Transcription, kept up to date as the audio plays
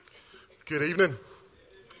Good evening.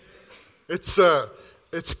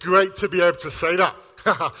 It's great to be able to say that.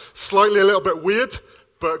 Slightly a little bit weird,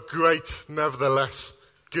 but great nevertheless.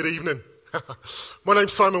 Good evening. My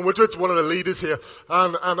name's Simon Woodward, one of the leaders here,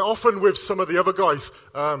 and often with some of the other guys,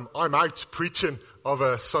 I'm out preaching of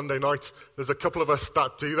a Sunday night. There's a couple of us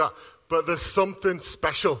that do that, but there's something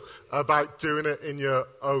special about doing it in your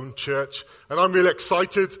own church. And I'm really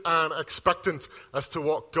excited and expectant as to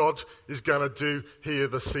what God is going to do here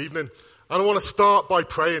this evening. And I want to start by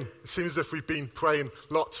praying. It seems as if we've been praying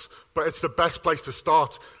lots, but it's the best place to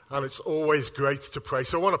start, and it's always great to pray.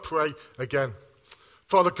 So I want to pray again.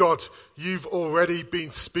 Father God, you've already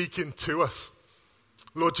been speaking to us.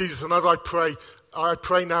 Lord Jesus, and as I pray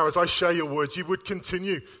now, as I share your words, you would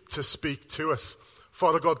continue to speak to us.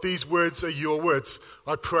 Father God, these words are your words.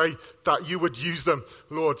 I pray that you would use them,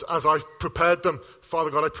 Lord, as I've prepared them. Father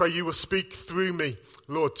God, I pray you will speak through me,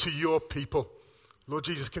 Lord, to your people. Lord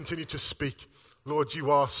Jesus, continue to speak. Lord,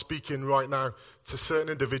 you are speaking right now to certain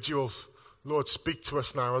individuals. Lord, speak to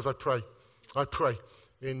us now as I pray. I pray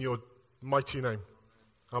in your mighty name.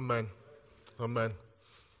 Amen. Amen.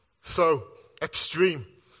 So, Extreme.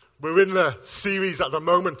 We're in the series at the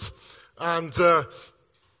moment. And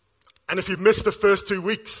if you've missed the first 2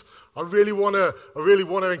 weeks, I really want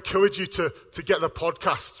to encourage you to get the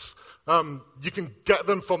podcasts. You can get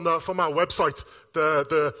them from our website.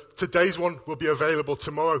 The today's one will be available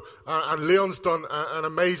tomorrow, and Leon's done an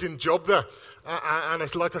amazing job there. And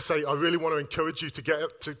it's like I say, I really want to encourage you to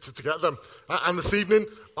get them. And this evening,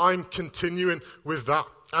 I'm continuing with that,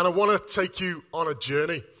 and I want to take you on a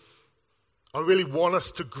journey. I really want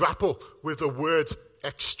us to grapple with the word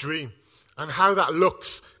extreme and how that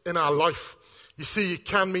looks in our life. You see, it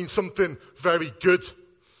can mean something very good,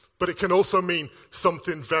 but it can also mean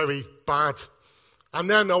something very bad. And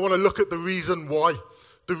then I want to look at the reason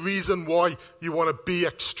why you want to be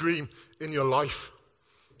extreme in your life.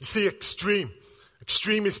 You see, extreme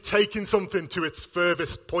is taking something to its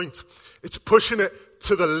furthest point. It's pushing it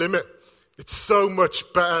to the limit. It's so much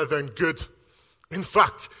better than good. In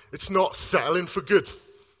fact, it's not settling for good.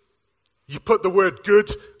 You put the word good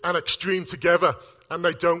and extreme together, and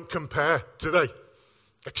they don't compare, do they?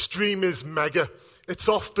 Extreme is mega. It's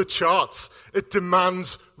off the charts. It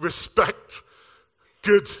demands respect.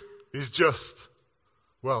 Good is just,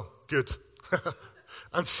 well, good.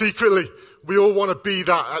 And secretly, we all want to be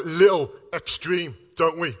that little extreme,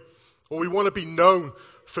 don't we? Or we want to be known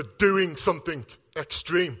for doing something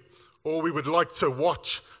extreme. Or we would like to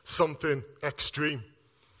watch something extreme.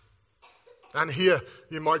 And here,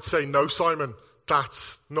 you might say, no, Simon,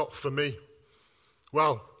 that's not for me.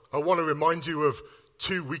 Well, I want to remind you of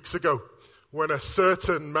 2 weeks ago when a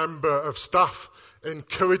certain member of staff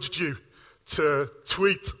encouraged you to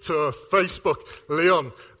tweet to Facebook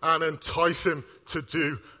Leon and entice him to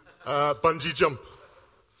do a bungee jump.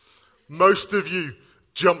 Most of you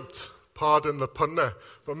jumped, pardon the pun there,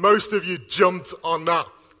 but most of you jumped on that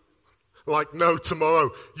like no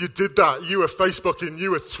tomorrow. You did that. You were Facebooking,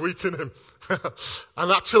 you were tweeting him.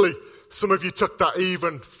 And actually, some of you took that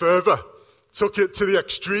even further, took it to the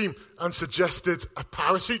extreme and suggested a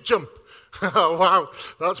parachute jump. Wow,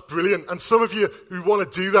 that's brilliant. And some of you who want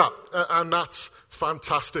to do that, and that's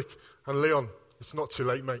fantastic. And Leon, it's not too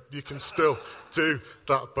late, mate. You can still do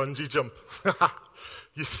that bungee jump.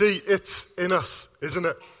 You see, it's in us, isn't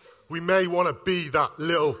it? We may want to be that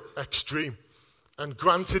little extreme. And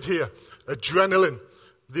granted here, adrenaline,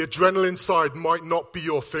 the adrenaline side might not be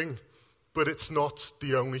your thing, but it's not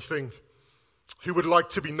the only thing. Who would like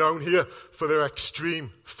to be known here for their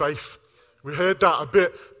extreme faith? We heard that a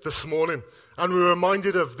bit this morning, and we're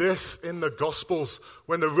reminded of this in the Gospels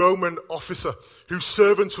when the Roman officer, whose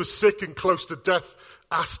servant was sick and close to death,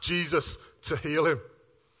 asked Jesus to heal him.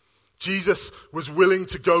 Jesus was willing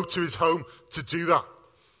to go to his home to do that.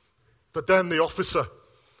 But then the officer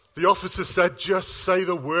said, just say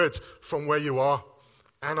the word from where you are,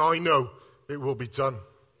 and I know it will be done.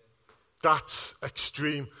 That's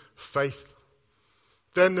extreme faith.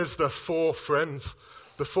 Then there's the 4 friends.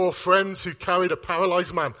 The 4 friends who carried a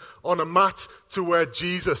paralyzed man on a mat to where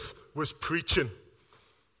Jesus was preaching.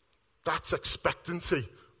 That's expectancy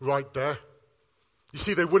right there. You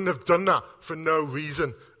see, they wouldn't have done that for no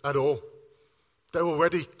reason at all. They're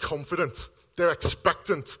already confident. They're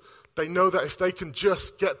expectant. They know that if they can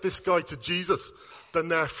just get this guy to Jesus, then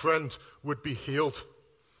their friend would be healed.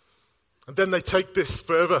 And then they take this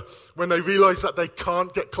further. When they realize that they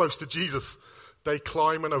can't get close to Jesus, they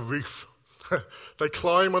climb on a roof. They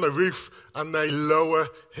climb on a roof and they lower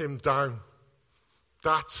him down.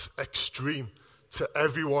 That's extreme to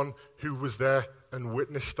everyone who was there and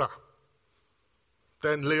witnessed that.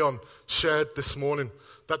 Then Leon shared this morning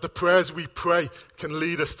that the prayers we pray can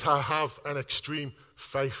lead us to have an extreme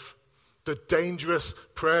faith. The dangerous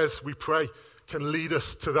prayers we pray can lead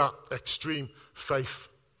us to that extreme faith.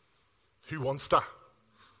 Who wants that?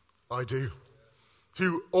 I do.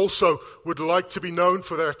 Who also would like to be known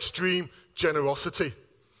for their extreme generosity,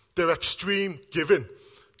 their extreme giving,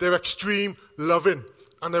 their extreme loving,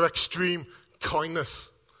 and their extreme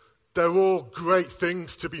kindness. They're all great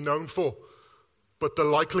things to be known for, but the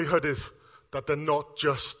likelihood is that they're not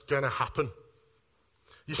just going to happen.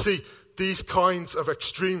 You see, these kinds of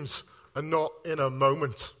extremes are not in a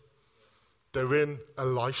moment. They're in a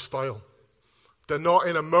lifestyle. They're not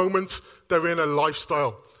in a moment, they're in a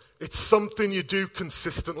lifestyle. It's something you do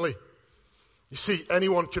consistently. You see,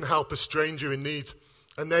 anyone can help a stranger in need,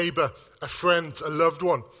 a neighbor, a friend, a loved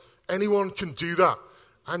one. Anyone can do that.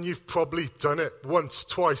 And you've probably done it once,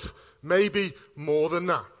 twice, maybe more than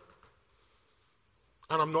that.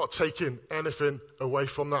 And I'm not taking anything away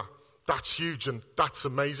from that. That's huge and that's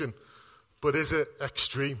amazing. But is it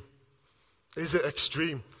extreme? Is it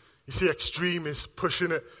extreme? You see, extreme is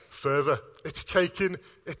pushing it further. It's taking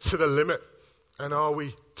it to the limit. And are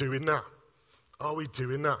we doing that? Are we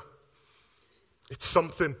doing that? It's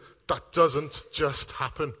something that doesn't just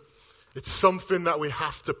happen. It's something that we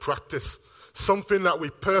have to practice. Something that we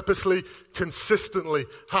purposely, consistently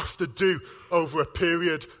have to do over a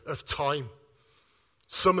period of time.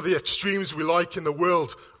 Some of the extremes we like in the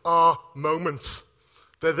world are moments.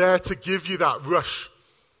 They're there to give you that rush,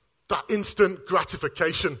 that instant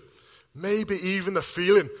gratification, maybe even the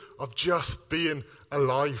feeling of just being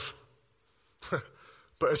alive.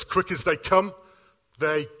 But as quick as they come,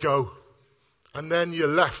 they go. And then you're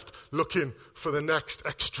left looking for the next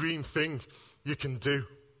extreme thing you can do.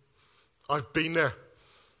 I've been there,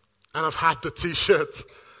 and I've had the t-shirt,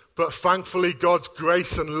 but thankfully God's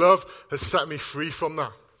grace and love has set me free from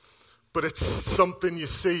that. But it's something you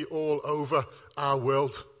see all over our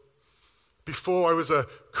world. Before I was a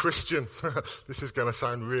Christian, this is going to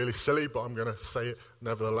sound really silly, but I'm going to say it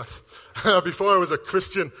nevertheless. Before I was a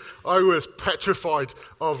Christian, I was petrified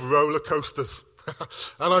of roller coasters.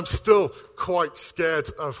 And I'm still quite scared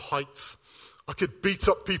of heights. I could beat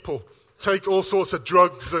up people, take all sorts of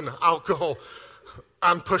drugs and alcohol,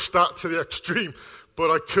 and push that to the extreme, but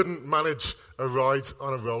I couldn't manage a ride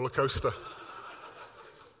on a roller coaster.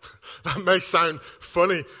 That may sound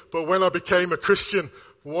funny, but when I became a Christian,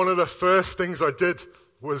 one of the first things I did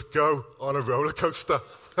was go on a roller coaster.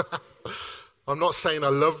 I'm not saying I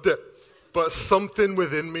loved it, but something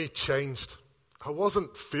within me changed. I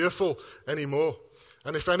wasn't fearful anymore.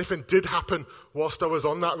 And if anything did happen whilst I was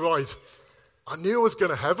on that ride, I knew I was going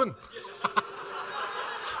to heaven.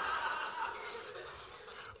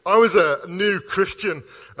 I was a new Christian,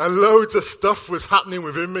 and loads of stuff was happening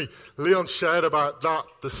within me. Leon shared about that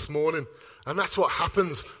this morning. And that's what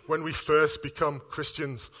happens when we first become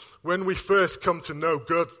Christians. When we first come to know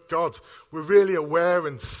God, we're really aware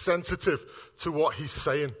and sensitive to what he's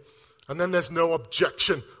saying. And then there's no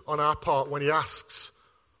objection on our part when he asks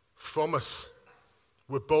from us.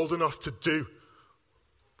 We're bold enough to do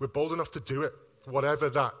it, whatever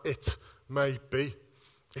that it may be.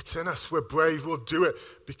 It's in us. We're brave. We'll do it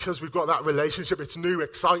because we've got that relationship. It's new,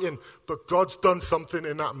 exciting, but God's done something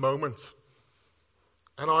in that moment.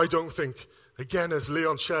 And I don't think, again, as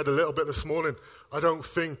Leon shared a little bit this morning, I don't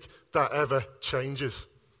think that ever changes.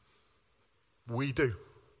 We do.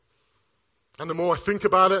 And the more I think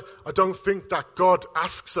about it, I don't think that God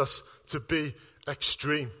asks us to be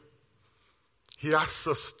extreme. He asks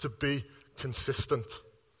us to be consistent.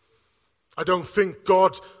 I don't think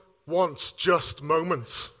God wants just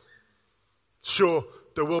moments. Sure,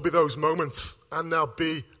 there will be those moments, and they'll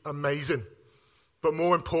be amazing. But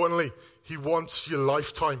more importantly, he wants your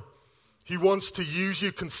lifetime. He wants to use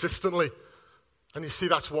you consistently. And you see,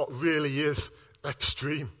 that's what really is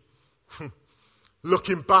extreme.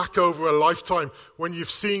 Looking back over a lifetime when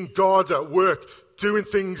you've seen God at work, doing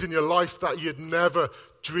things in your life that you'd never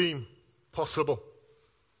dream possible.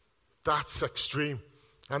 That's extreme.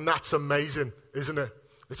 And that's amazing, isn't it?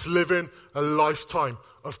 It's living a lifetime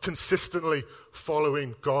of consistently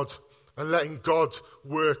following God and letting God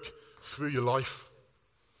work through your life.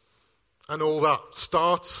 And all that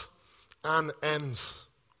starts and ends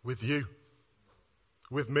with you,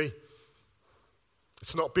 with me.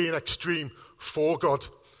 It's not being extreme for God.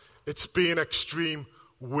 It's being extreme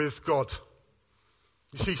with God.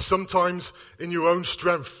 You see, sometimes in your own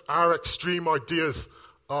strength, our extreme ideas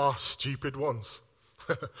are stupid ones.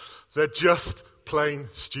 They're just plain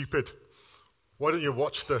stupid. Why don't you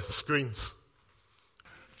watch the screens?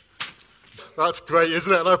 That's great,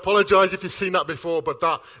 isn't it? And I apologize if you've seen that before, but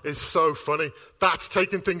that is so funny. That's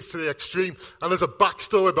taking things to the extreme. And there's a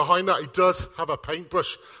backstory behind that. He does have a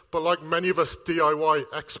paintbrush, but like many of us DIY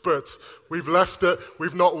experts, we've left it,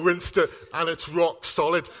 we've not rinsed it, and it's rock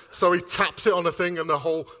solid. So he taps it on the thing and the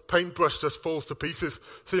whole paintbrush just falls to pieces.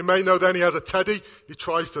 So you may know then he has a teddy. He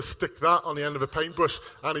tries to stick that on the end of a paintbrush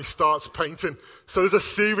and he starts painting. So there's a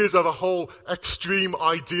series of a whole extreme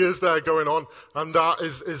ideas there going on, and that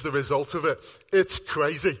is the result of it. It's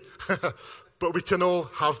crazy. But we can all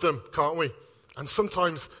have them, can't we? And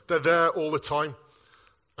sometimes they're there all the time.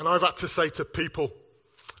 And I've had to say to people,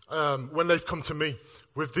 when they've come to me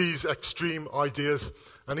with these extreme ideas,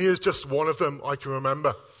 and here's just one of them I can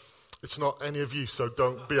remember. It's not any of you, so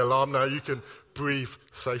don't be alarmed now. You can breathe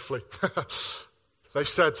safely. They've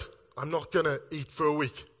said, I'm not going to eat for a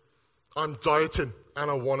week. I'm dieting and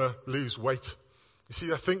I want to lose weight. You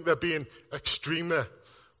see, I think they're being extreme there,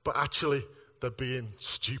 but actually they're being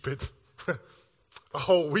stupid. A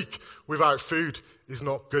whole week without food is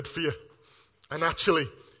not good for you. And actually,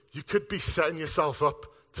 you could be setting yourself up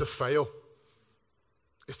to fail.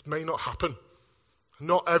 It may not happen.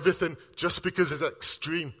 Not everything, just because it's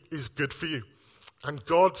extreme, is good for you. And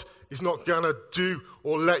God is not going to do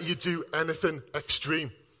or let you do anything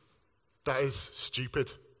extreme that is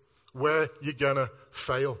stupid, where you're going to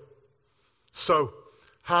fail. So,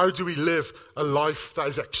 how do we live a life that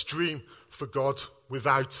is extreme for God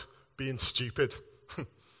without being stupid?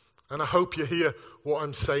 And I hope you hear what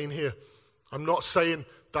I'm saying here. I'm not saying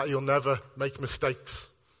that you'll never make mistakes.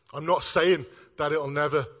 I'm not saying that it'll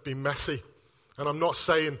never be messy. And I'm not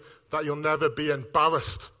saying that you'll never be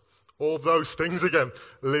embarrassed. All those things again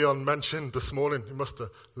Leon mentioned this morning. He must have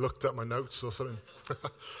looked at my notes or something.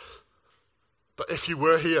 But if you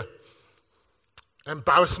were here,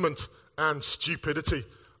 embarrassment and stupidity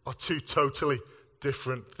are two totally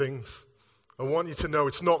different things. I want you to know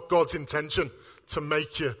it's not God's intention to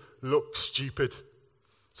make you look stupid.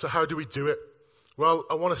 So how do we do it? Well,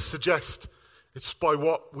 I want to suggest it's by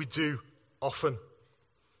what we do often.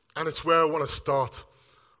 And it's where I want to start.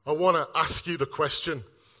 I want to ask you the question,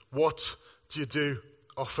 what do you do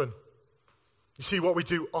often? You see, what we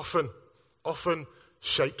do often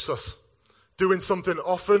shapes us. Doing something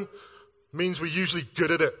often means we're usually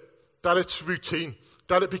good at it, that it's routine,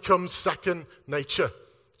 that it becomes second nature.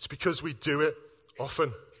 It's because we do it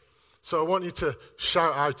often. So I want you to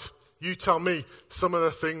shout out. You tell me some of the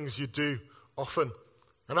things you do often.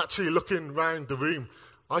 And actually looking around the room,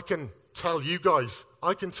 I can tell you guys,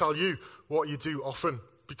 I can tell you what you do often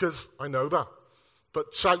because I know that.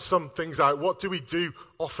 But shout some things out. What do we do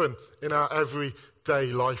often in our everyday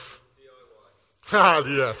life? DIY. Ah,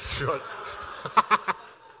 yes, right.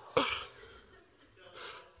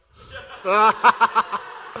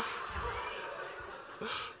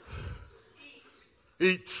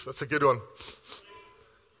 Eat, that's a good one.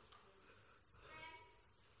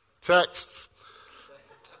 Text.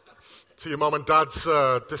 To your mum and dad's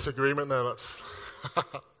disagreement there, that's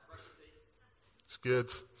it's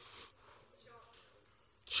good.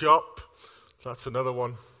 Shop, that's another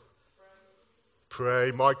one.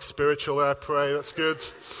 Pray. Mike, spiritual there, pray, that's good.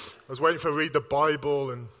 I was waiting for read the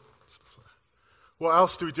Bible and stuff like that. What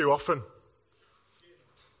else do we do often?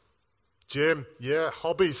 Gym, yeah,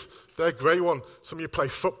 hobbies, they're a great one. Some of you play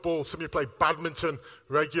football, some of you play badminton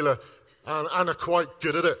regular, and are quite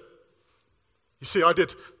good at it. You see, I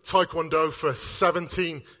did Taekwondo for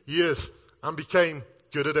 17 years and became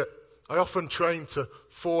good at it. I often train to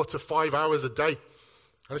 4 to 5 hours a day.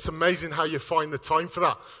 And it's amazing how you find the time for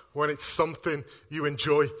that when it's something you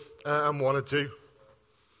enjoy and want to do.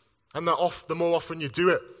 And the more often you do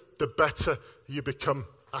it, the better you become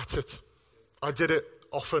at it. I did it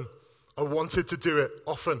often. I wanted to do it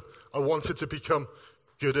often. I wanted to become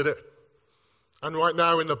good at it. And right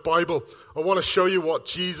now in the Bible, I want to show you what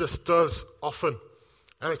Jesus does often.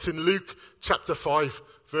 And it's in Luke chapter 5,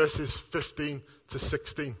 verses 15 to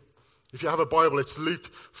 16. If you have a Bible, it's Luke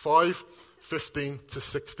 5, 15 to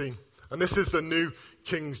 16. And this is the New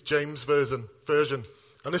King James Version.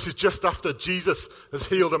 And this is just after Jesus has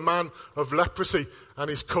healed a man of leprosy and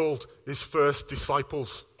he's called his first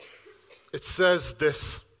disciples. It says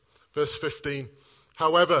this, verse 15.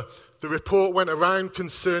 However, the report went around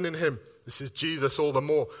concerning him. This is Jesus all the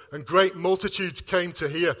more. And great multitudes came to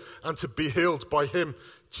hear and to be healed by him,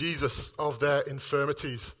 Jesus, of their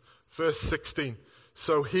infirmities. Verse 16.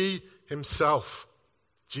 So he himself,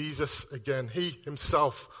 Jesus again, he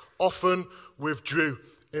himself often withdrew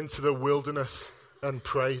into the wilderness and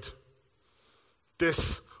prayed.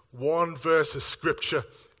 This one verse of scripture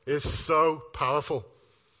is so powerful.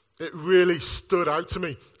 It really stood out to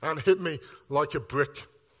me and hit me like a brick.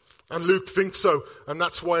 And Luke thinks so, and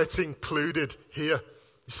that's why it's included here.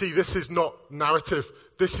 You see, this is not narrative.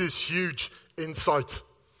 This is huge insight.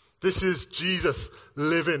 This is Jesus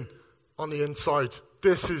living on the inside.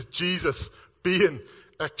 This is Jesus being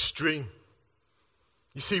extreme.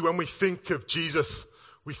 You see, when we think of Jesus,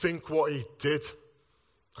 we think what he did.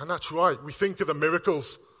 And that's right. We think of the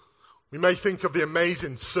miracles. We may think of the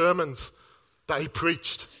amazing sermons that he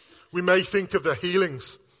preached. We may think of the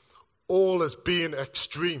healings, all as being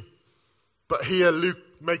extreme. But here Luke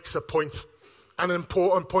makes a point, an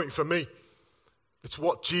important point for me. It's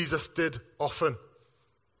what Jesus did often.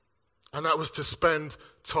 And that was to spend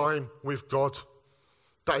time with God.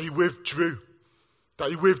 That he withdrew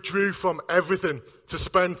from everything to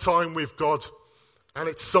spend time with God. And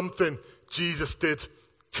it's something Jesus did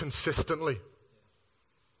consistently. You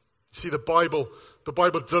see, the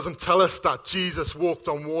Bible doesn't tell us that Jesus walked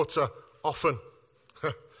on water often.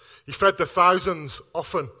 He fed the thousands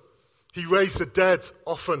often. He raised the dead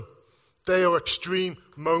often. They are extreme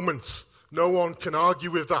moments. No one can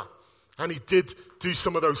argue with that. And he did do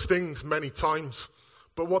some of those things many times.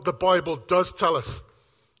 But what the Bible does tell us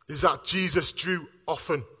is that Jesus drew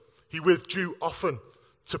often. He withdrew often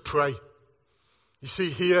to pray. You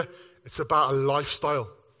see, here it's about a lifestyle,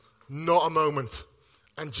 not a moment.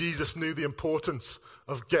 And Jesus knew the importance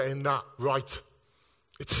of getting that right.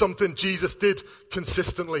 It's something Jesus did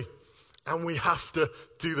consistently. And we have to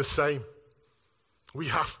do the same. We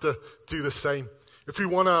have to do the same. If we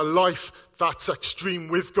want a life that's extreme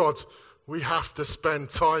with God, we have to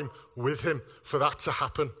spend time with him for that to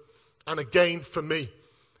happen. And again, for me,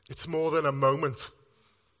 it's more than a moment.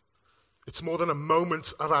 It's more than a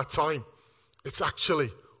moment of our time. It's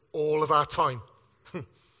actually all of our time.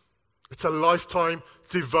 It's a lifetime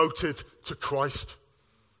devoted to Christ.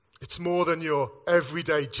 It's more than your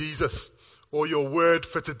everyday Jesus or your word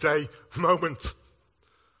for today moment,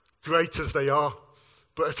 great as they are.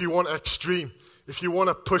 But if you want extreme, if you want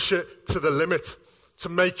to push it to the limit, to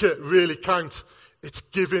make it really count, it's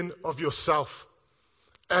giving of yourself.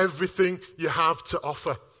 Everything you have to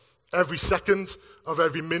offer, every second of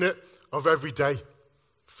every minute of every day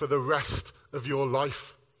for the rest of your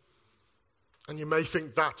life. And you may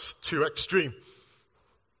think that's too extreme,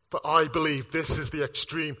 but I believe this is the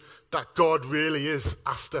extreme that God really is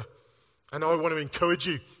after. And I want to encourage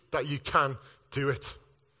you that you can do it.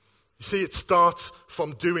 You see, it starts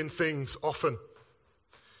from doing things often.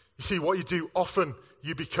 You see, what you do often,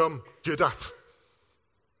 you become good at.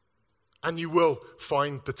 And you will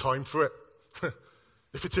find the time for it.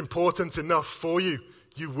 If it's important enough for you,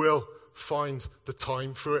 you will find the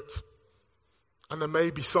time for it. And there may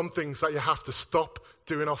be some things that you have to stop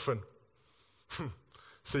doing often.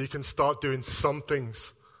 So you can start doing some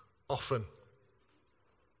things often.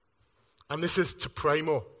 And this is to pray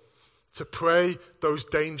more. To pray those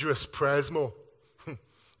dangerous prayers more.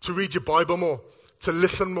 To read your Bible more. To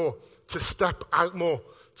listen more. To step out more.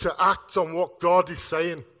 To act on what God is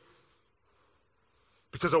saying.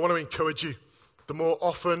 Because I want to encourage you, the more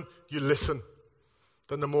often you listen,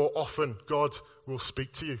 then the more often God will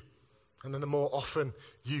speak to you. And then the more often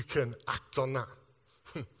you can act on that.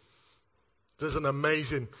 There's an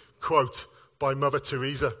amazing quote by Mother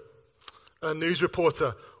Teresa. A news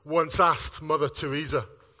reporter once asked Mother Teresa,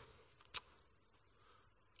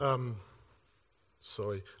 a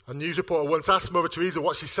news reporter once asked Mother Teresa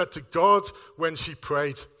what she said to God when she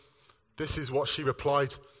prayed. This is what she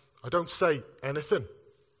replied: "I don't say anything.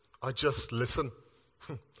 I just listen."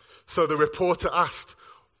 So the reporter asked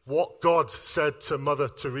what God said to Mother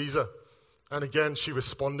Teresa. And again she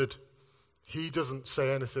responded, "He doesn't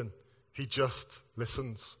say anything. He just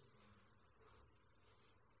listens."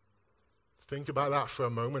 Think about that for a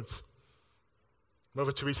moment.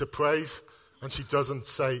 Mother Teresa prays and she doesn't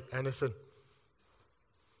say anything.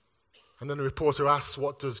 And then the reporter asks,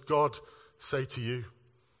 "What does God say to you?"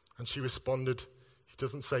 And she responded, "He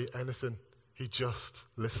doesn't say anything. He just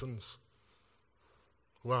listens."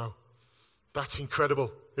 Wow. That's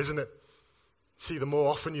incredible, isn't it? See, the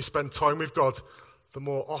more often you spend time with God, the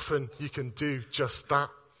more often you can do just that.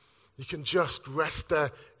 You can just rest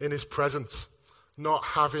there in his presence, not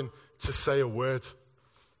having to say a word.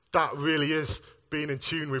 That really is being in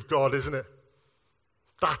tune with God, isn't it?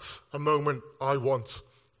 That's a moment I want,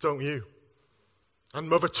 don't you? And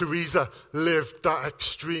Mother Teresa lived that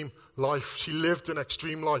extreme life. She lived an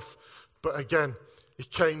extreme life. But again,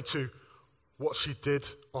 it came to what she did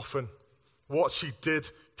often, what she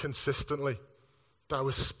did consistently. That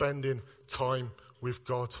was spending time with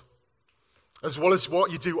God. As well as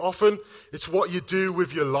what you do often, it's what you do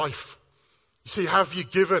with your life. You see, have you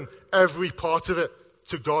given every part of it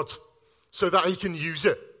to God so that he can use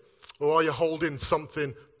it? Or are you holding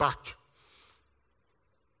something back?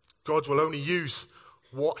 God will only use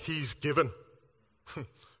what he's given.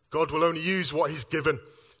 God will only use what he's given.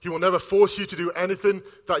 He will never force you to do anything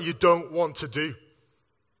that you don't want to do.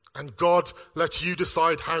 And God lets you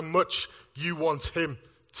decide how much you want him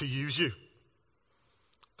to use you.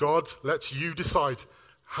 God lets you decide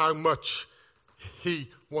how much he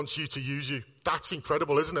wants you to use you. That's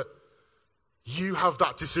incredible, isn't it? You have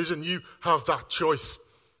that decision. You have that choice.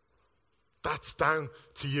 That's down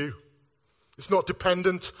to you. It's not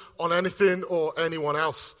dependent on anything or anyone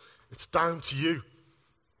else. It's down to you.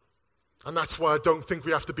 And that's why I don't think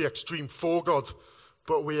we have to be extreme for God,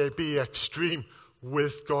 but we be extreme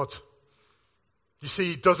with God. You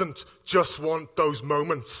see, he doesn't just want those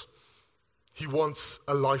moments. He wants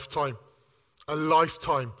a lifetime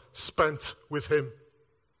spent with him.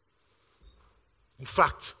 In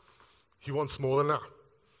fact, he wants more than that.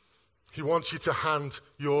 He wants you to hand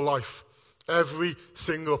your life, every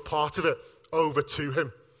single part of it, over to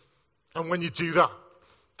him. And when you do that,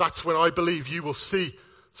 that's when I believe you will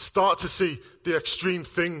start to see the extreme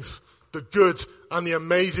things, the good and the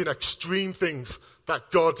amazing extreme things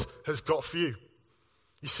that God has got for you.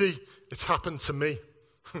 You see, it's happened to me.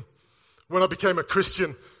 When I became a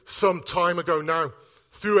Christian some time ago now,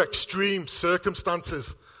 through extreme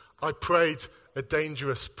circumstances, I prayed a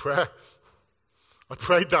dangerous prayer. I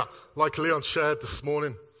prayed that, like Leon shared this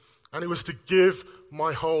morning, and it was to give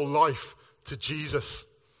my whole life to Jesus,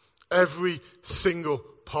 every single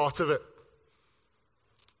part of it.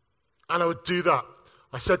 And I would do that.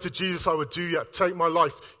 I said to Jesus, I would take my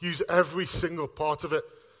life, use every single part of it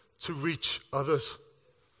to reach others.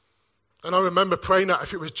 And I remember praying that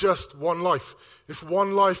if it was just one life, if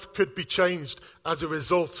one life could be changed as a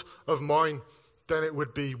result of mine, then it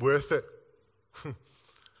would be worth it.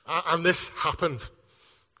 And this happened.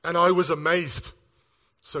 And I was amazed.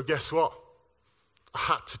 So guess what? I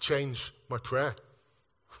had to change my prayer.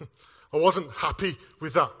 I wasn't happy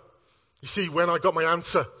with that. You see, when I got my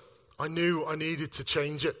answer, I knew I needed to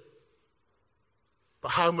change it. But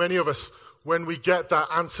how many of us, when we get that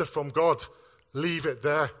answer from God, leave it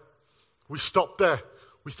there? We stop there.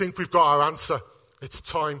 We think we've got our answer. It's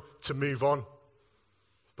time to move on.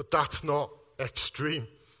 But that's not extreme.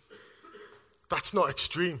 That's not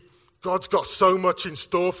extreme. God's got so much in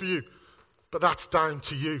store for you, but that's down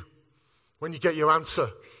to you. When you get your answer,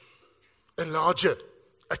 enlarge it,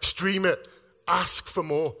 extreme it, ask for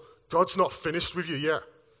more. God's not finished with you yet.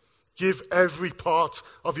 Give every part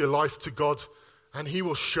of your life to God, and he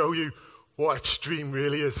will show you what extreme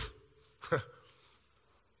really is.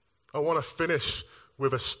 I want to finish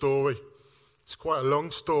with a story. It's quite a long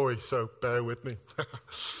story, so bear with me.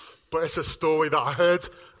 But it's a story that I heard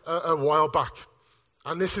a while back.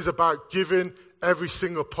 And this is about giving every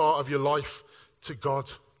single part of your life to God.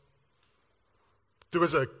 There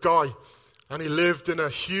was a guy, and he lived in a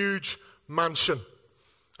huge mansion,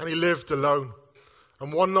 and he lived alone.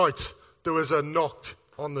 And one night, there was a knock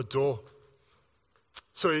on the door.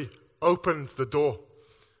 So he opened the door,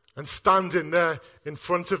 and standing there in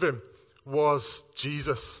front of him was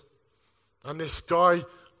Jesus. And this guy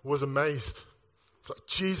was amazed. It's like,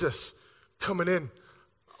 Jesus, coming in,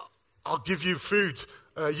 I'll give you food.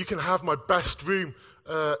 You can have my best room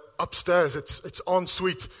upstairs. It's en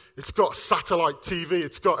suite. It's got satellite TV.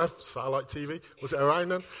 It's got satellite TV. Was it around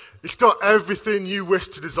then? It's got everything you wish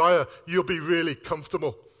to desire. You'll be really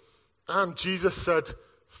comfortable. And Jesus said,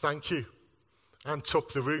 thank you, and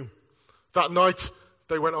took the room. That night,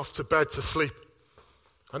 they went off to bed to sleep.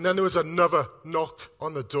 And then there was another knock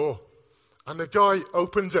on the door. And the guy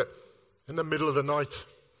opened it in the middle of the night.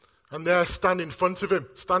 And there, standing in front of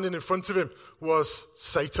him was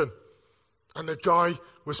Satan. And the guy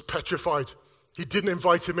was petrified. He didn't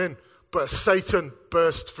invite him in, but Satan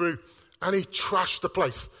burst through and he trashed the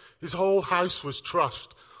place. His whole house was trashed.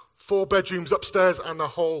 4 bedrooms upstairs and a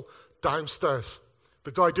whole downstairs.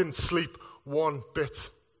 The guy didn't sleep one bit.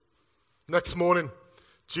 Next morning,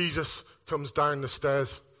 Jesus comes down the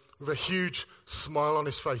stairs with a huge smile on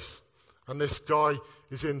his face. And this guy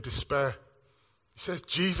is in despair. He says,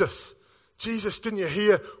 Jesus, didn't you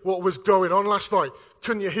hear what was going on last night?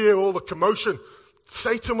 Couldn't you hear all the commotion?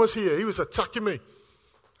 Satan was here. He was attacking me.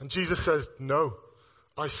 And Jesus says, no,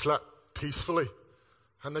 I slept peacefully.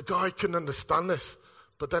 And the guy couldn't understand this.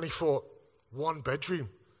 But then he thought, 1 bedroom.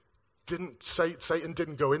 Satan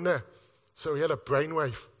didn't go in there. So he had a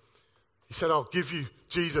brainwave. He said, I'll give you,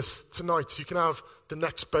 Jesus, tonight. You can have the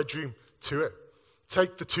next bedroom to it.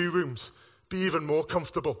 Take the 2 rooms. Be even more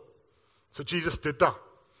comfortable. So Jesus did that.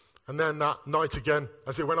 And then that night again,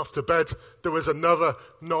 as they went off to bed, there was another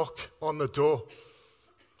knock on the door.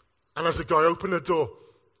 And as the guy opened the door,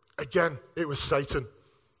 Again, it was Satan.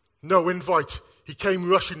 No invite. He came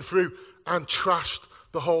rushing through and trashed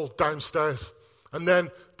the whole downstairs. And then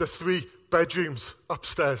the 3 bedrooms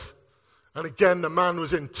upstairs. And again, the man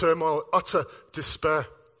was in turmoil, utter despair.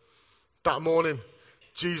 That morning,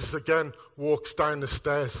 Jesus again walks down the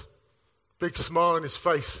stairs. Big smile on his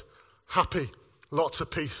face, happy, lots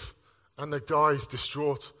of peace. And the guy's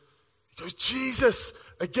distraught. He goes, Jesus,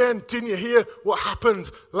 again, didn't you hear what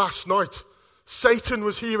happened last night? Satan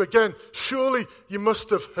was here again. Surely you must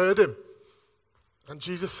have heard him. And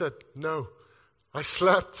Jesus said, no, I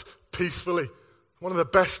slept peacefully. One of the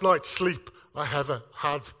best night's sleep I ever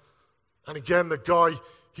had. And again, the guy,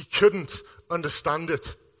 he couldn't understand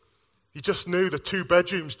it. He just knew the 2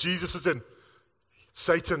 bedrooms Jesus was in.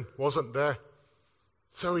 Satan wasn't there.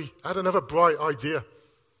 So he had another bright idea.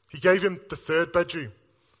 He gave him the 3rd bedroom.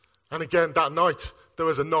 And again, that night, there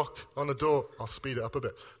was a knock on the door. I'll speed it up a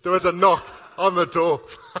bit. There was a knock on the door.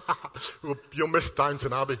 You'll miss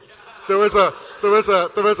Downton Abbey. There was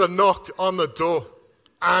a knock on the door.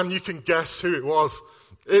 And you can guess who it was.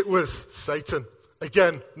 It was Satan.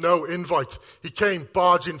 Again, no invite. He came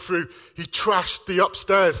barging through. He trashed the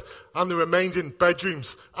upstairs and the remaining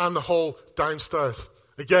bedrooms and the whole downstairs.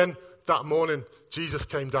 Again, that morning, Jesus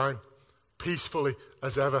came down, peacefully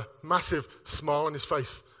as ever. Massive smile on his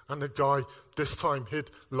face. And the guy, this time,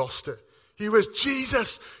 he'd lost it. He was,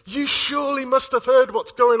 Jesus, you surely must have heard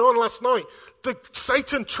what's going on last night.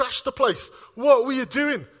 Satan trashed the place. What were you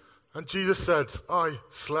doing? And Jesus said, I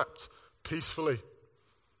slept peacefully.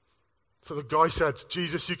 So the guy said,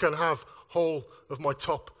 Jesus, you can have whole of my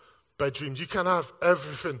top bedrooms. You can have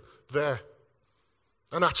everything there.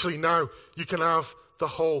 And actually now, you can have the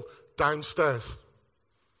whole downstairs.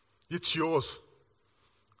 It's yours.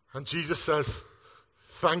 And Jesus says,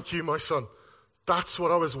 thank you, my son. That's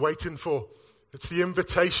what I was waiting for. It's the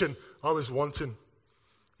invitation I was wanting.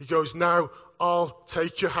 He goes, now I'll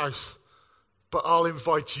take your house, but I'll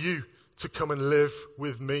invite you to come and live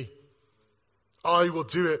with me. I will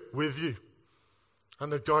do it with you.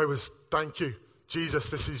 And the guy was, thank you, Jesus,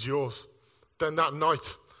 this is yours. Then that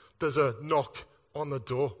night, there's a knock on the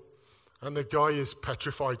door, and the guy is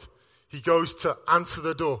petrified. He goes to answer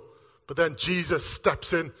the door, but then Jesus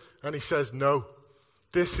steps in and he says, no,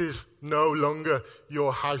 this is no longer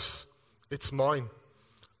your house. It's mine.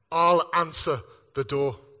 I'll answer the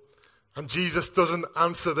door. And Jesus doesn't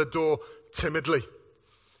answer the door timidly.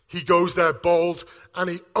 He goes there bold and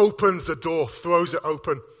he opens the door, throws it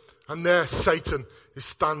open. And there Satan is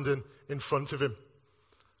standing in front of him.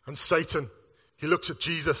 And Satan, he looks at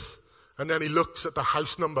Jesus and then he looks at the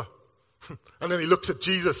house number. And then he looks at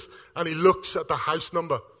Jesus and he looks at the house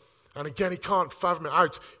number. And again, he can't fathom it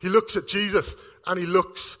out. He looks at Jesus and he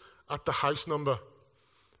looks at the house number.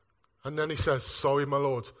 And then he says, sorry, my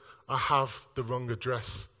Lord, I have the wrong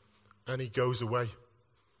address. And he goes away.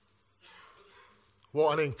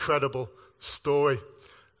 What an incredible story.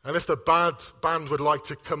 And if the band would like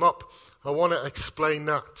to come up, I want to explain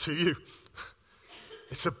that to you.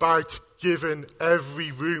 It's about giving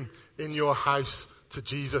every room in your house to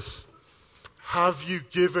Jesus. Have you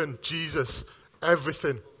given Jesus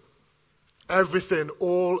everything? Everything,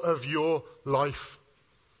 all of your life.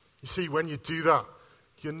 You see, when you do that,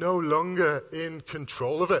 you're no longer in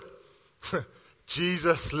control of it.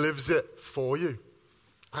 Jesus lives it for you.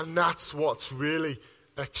 And that's what's really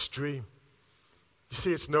extreme. You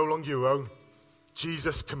see, it's no longer your own.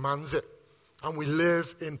 Jesus commands it. And we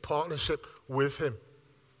live in partnership with him.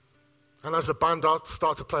 And as the band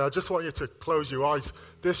start to play, I just want you to close your eyes.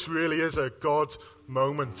 This really is a God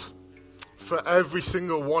moment. For every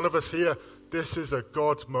single one of us here, this is a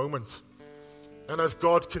God moment. And as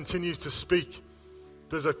God continues to speak,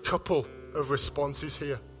 there's a couple of responses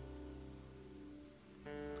here.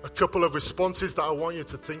 A couple of responses that I want you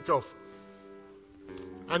to think of.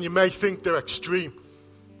 And you may think they're extreme.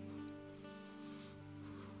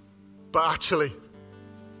 But actually,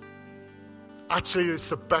 it's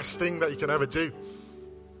the best thing that you can ever do.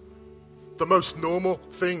 The most normal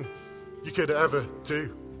thing you could ever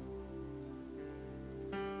do.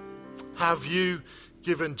 Have you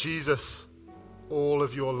given Jesus all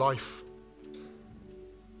of your life?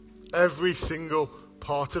 Every single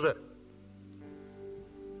part of it.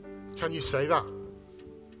 Can you say that?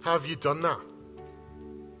 Have you done that?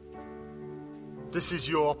 This is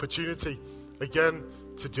your opportunity, again,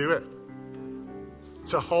 to do it.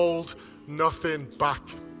 To hold nothing back.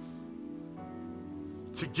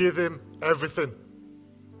 To give him everything.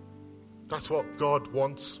 That's what God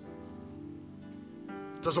wants.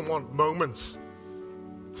 He doesn't want moments.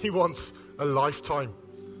 He wants a lifetime.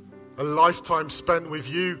 A lifetime spent with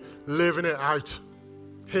you, living it out.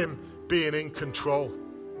 Him being in control.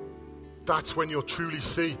 that's when you'll truly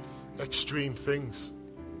see extreme things.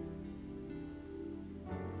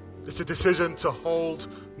 It's a decision to hold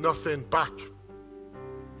nothing back.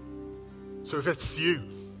 So if it's you,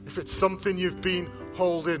 if it's something you've been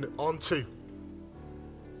holding onto,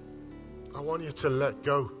 I want you to let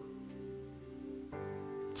go.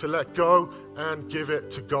 To let go and give it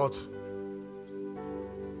to God.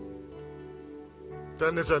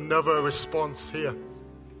 Then there's another response here.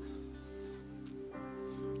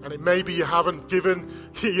 And it may be you haven't given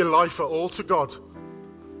your life at all to God.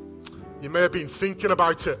 You may have been thinking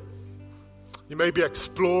about it. You may be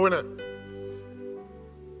exploring it.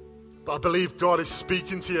 But I believe God is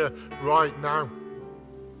speaking to you right now.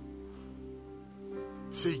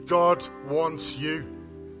 See, God wants you.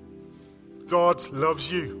 God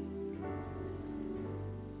loves you.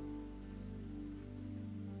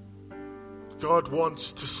 God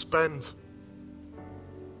wants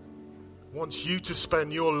you to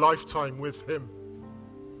spend your lifetime with Him.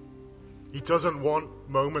 He doesn't want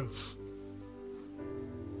moments.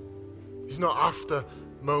 He's not after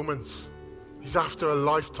moments. He's after a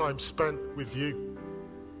lifetime spent with you.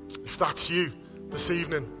 If that's you this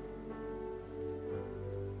evening,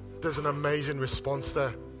 there's an amazing response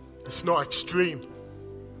there. It's not extreme.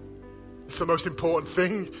 It's the most important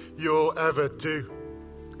thing you'll ever do.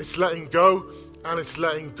 It's letting go, and it's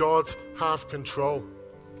letting God have control.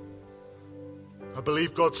 I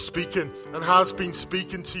believe God's speaking and has been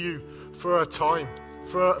speaking to you for a time,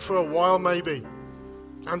 for a while maybe.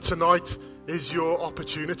 And tonight is your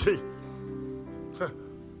opportunity.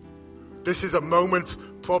 This is a moment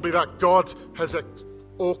probably that God has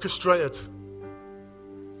orchestrated.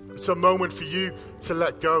 It's a moment for you to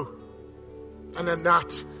let go. And then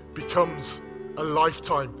that becomes a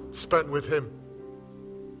lifetime spent with Him.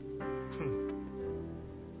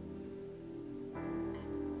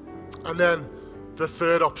 And then the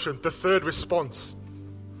third option, the third response,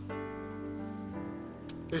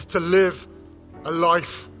 is to live a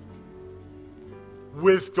life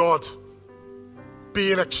with God,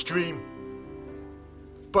 being extreme,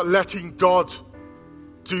 but letting God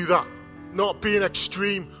do that. Not being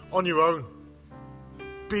extreme on your own.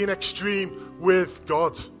 Being extreme with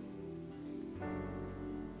God.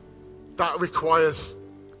 That requires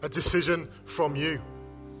a decision from you.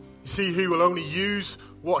 You see, He will only use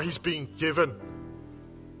what He's been given.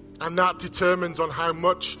 And that determines on how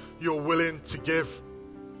much you're willing to give.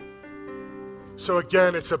 So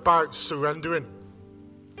again, it's about surrendering.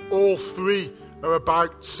 All three are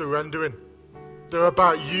about surrendering. They're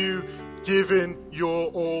about you giving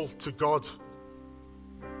your all to God.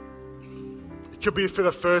 It could be for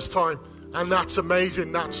the first time, and that's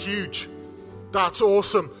amazing, that's huge, that's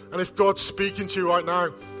awesome. And if God's speaking to you right now,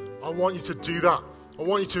 I want you to do that. I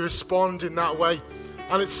want you to respond in that way.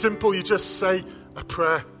 And it's simple, you just say a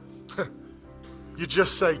prayer. You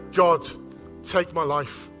just say, God, take my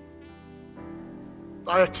life.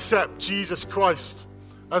 I accept Jesus Christ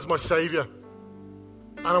as my Savior,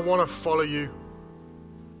 and I want to follow you.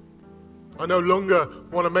 I no longer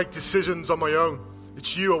want to make decisions on my own.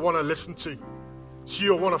 It's you I want to listen to. It's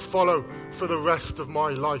you I want to follow for the rest of my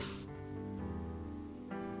life.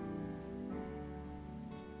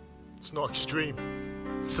 It's not extreme.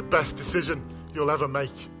 It's the best decision you'll ever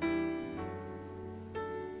make.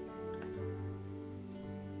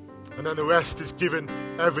 And then the rest is giving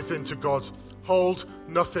everything to God. Hold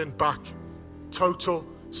nothing back. Total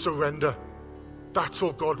surrender. That's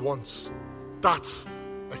all God wants. That's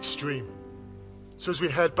extreme. So as we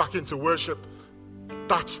head back into worship,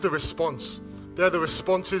 that's the response. They're the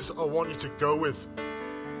responses I want you to go with.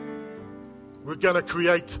 We're going to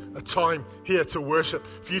create a time here to worship,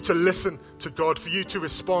 for you to listen to God, for you to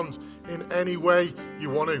respond in any way you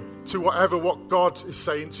want to what God is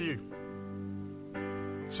saying to you.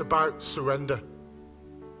 It's about surrender.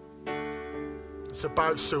 It's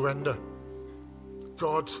about surrender.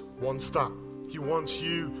 God wants that. He wants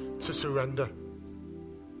you to surrender.